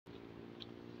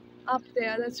Up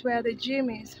there, that's where the gym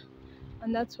is,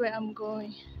 and that's where I'm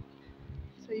going.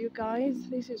 So you guys,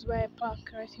 this is where I park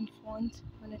right in front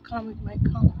when I come with my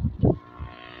car.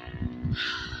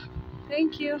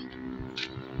 Thank you.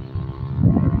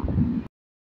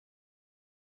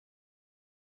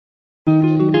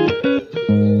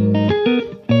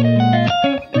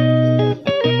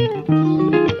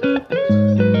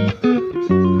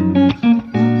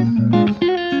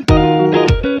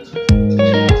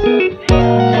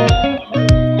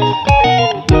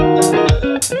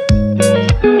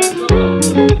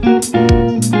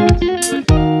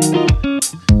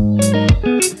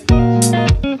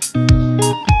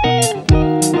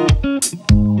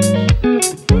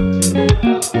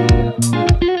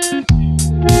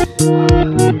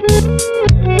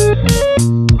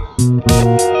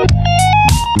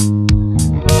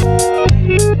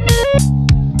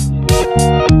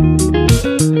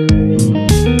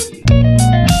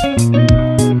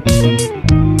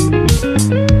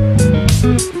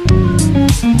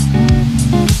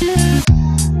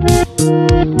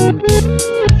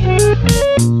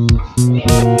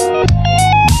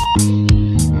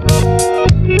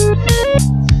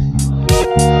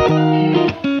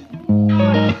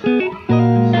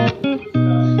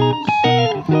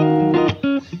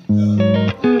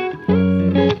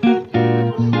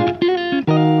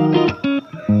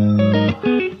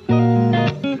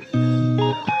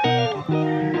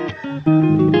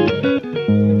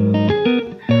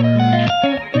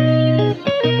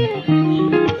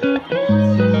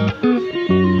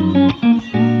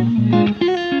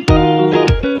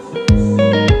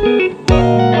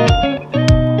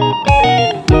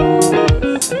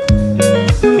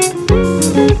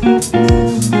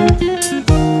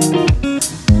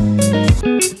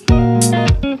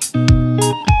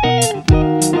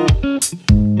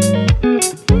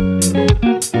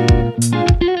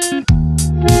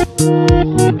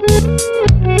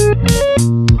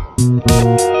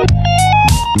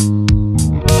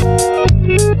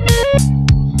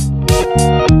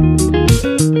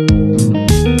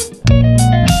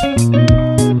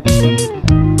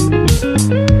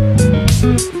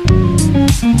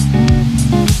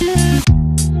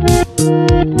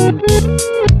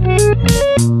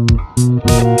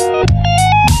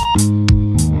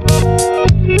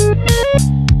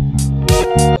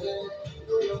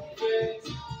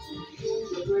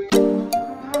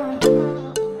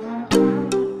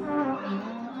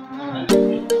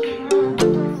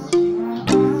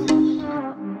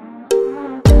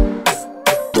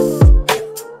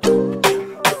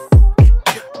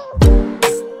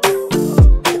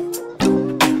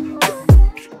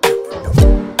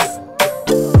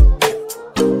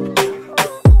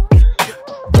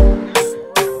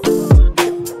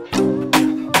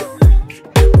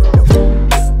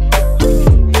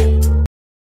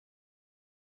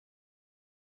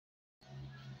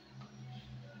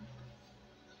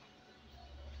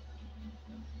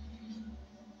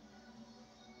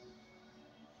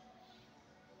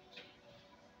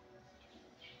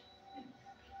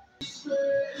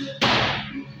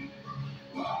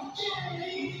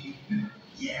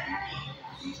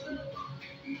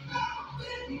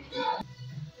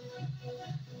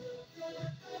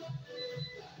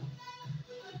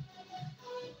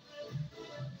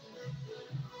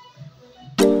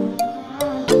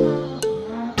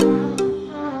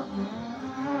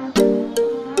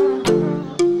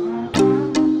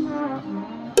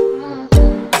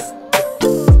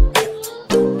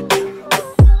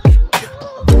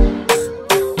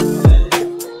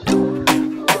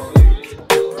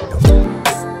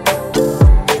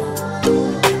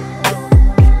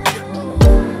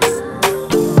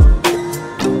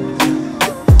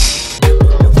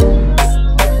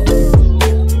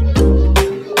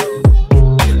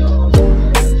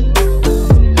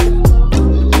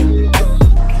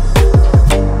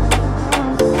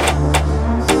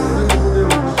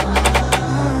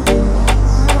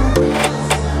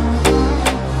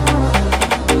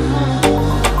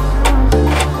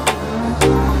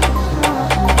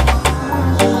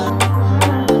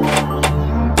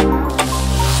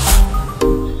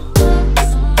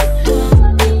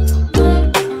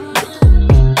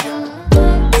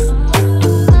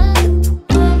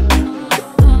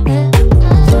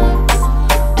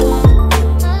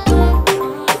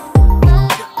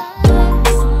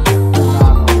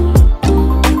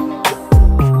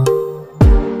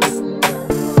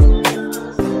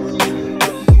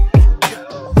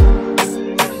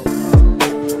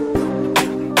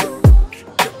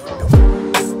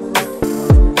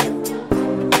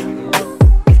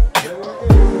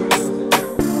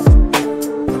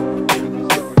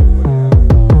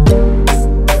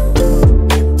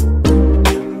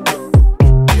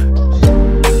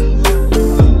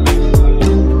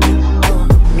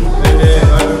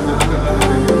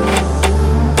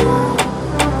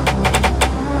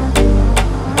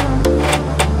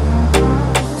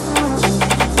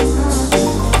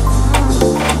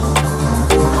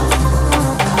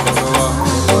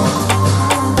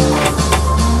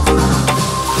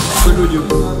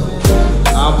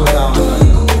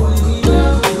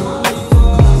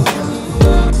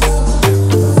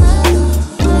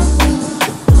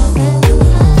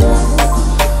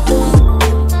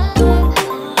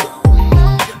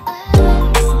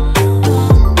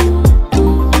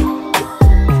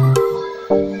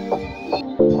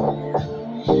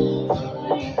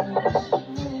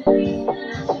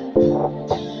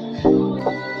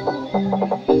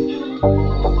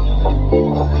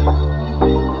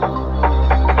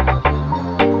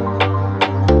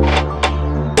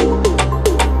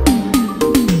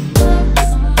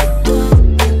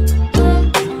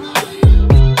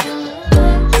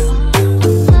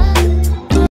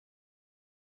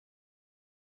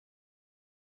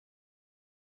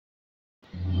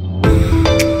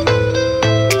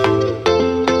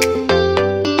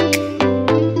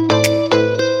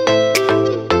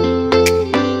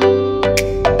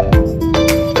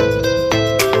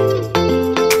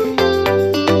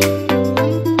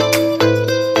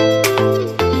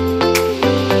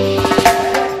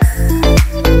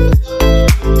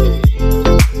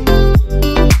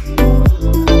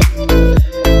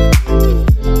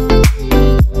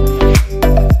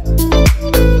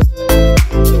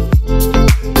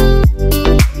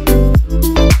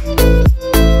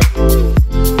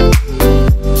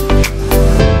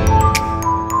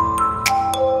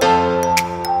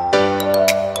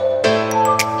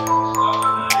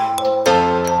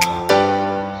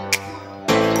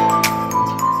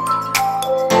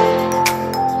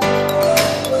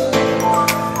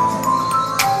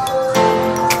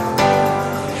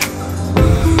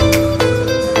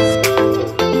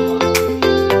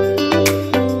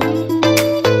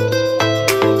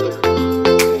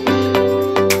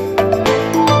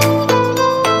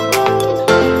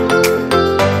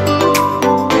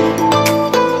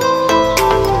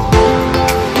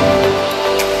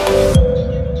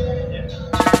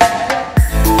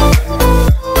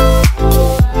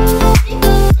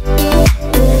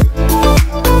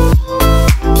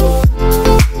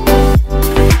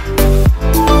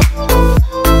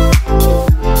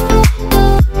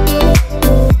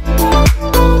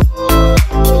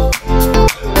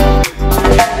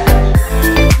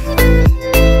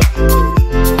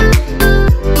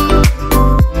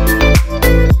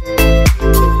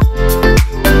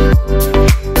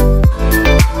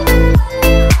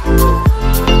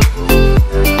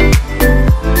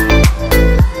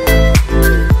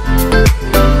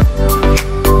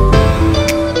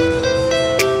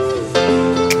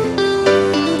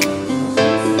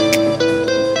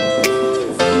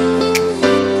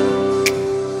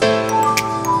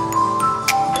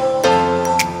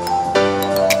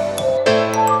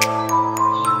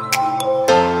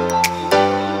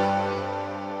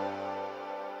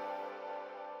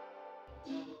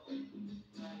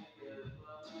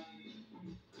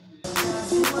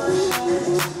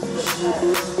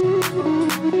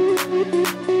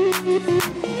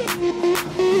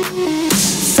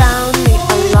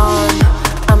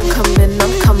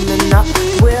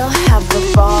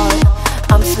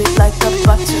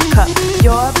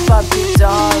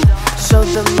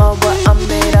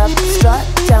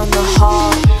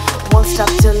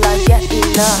 stop till I get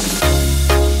enough.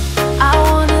 I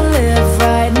wanna live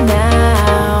right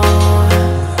now.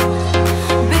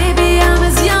 Baby, I'm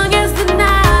as young as the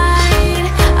night.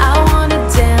 I wanna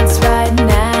dance right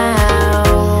now.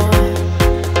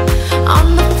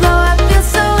 On the floor, I feel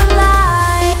so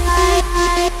alive.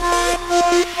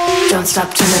 Don't stop,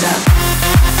 turn it up.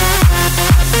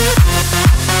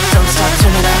 Don't stop,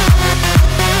 turn it up.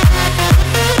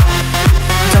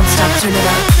 Don't stop, turn it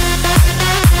up.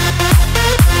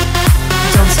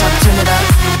 Don't stop, turn it up.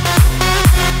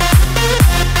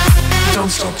 Don't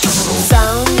stop, turn it up.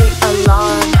 Sound the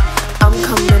alarm. I'm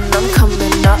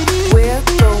coming up. We're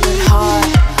going hard.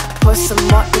 Pour some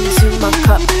more into my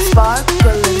cup.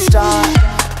 Sparkling star,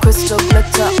 crystal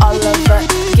glitter all over.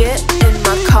 Get in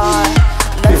my car.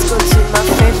 Let's go to my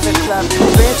favorite club.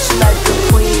 Rich like a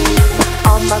queen.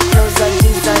 All my clothes are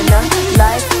designer.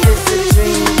 Life is a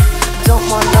dream. Don't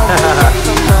want no more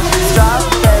from her.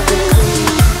 Strawberry cream.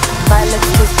 My lips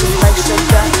taste just like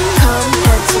sugar. Come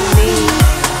here to me.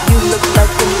 You look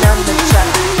like an amateur.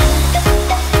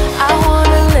 I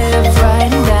wanna live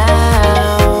right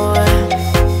now.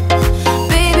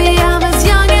 Baby, I'm as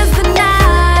young as the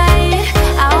night.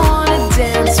 I wanna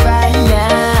dance right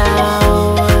now.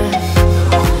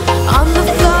 On the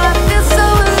floor, I feel so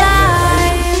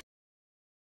alive.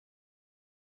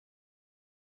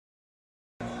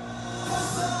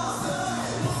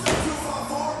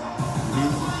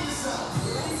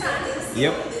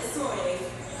 Yep.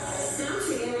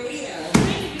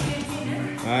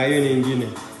 Hiyo nyingine.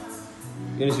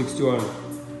 Hiyo ni 61.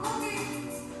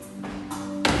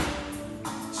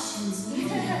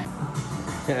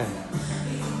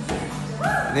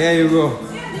 There you go.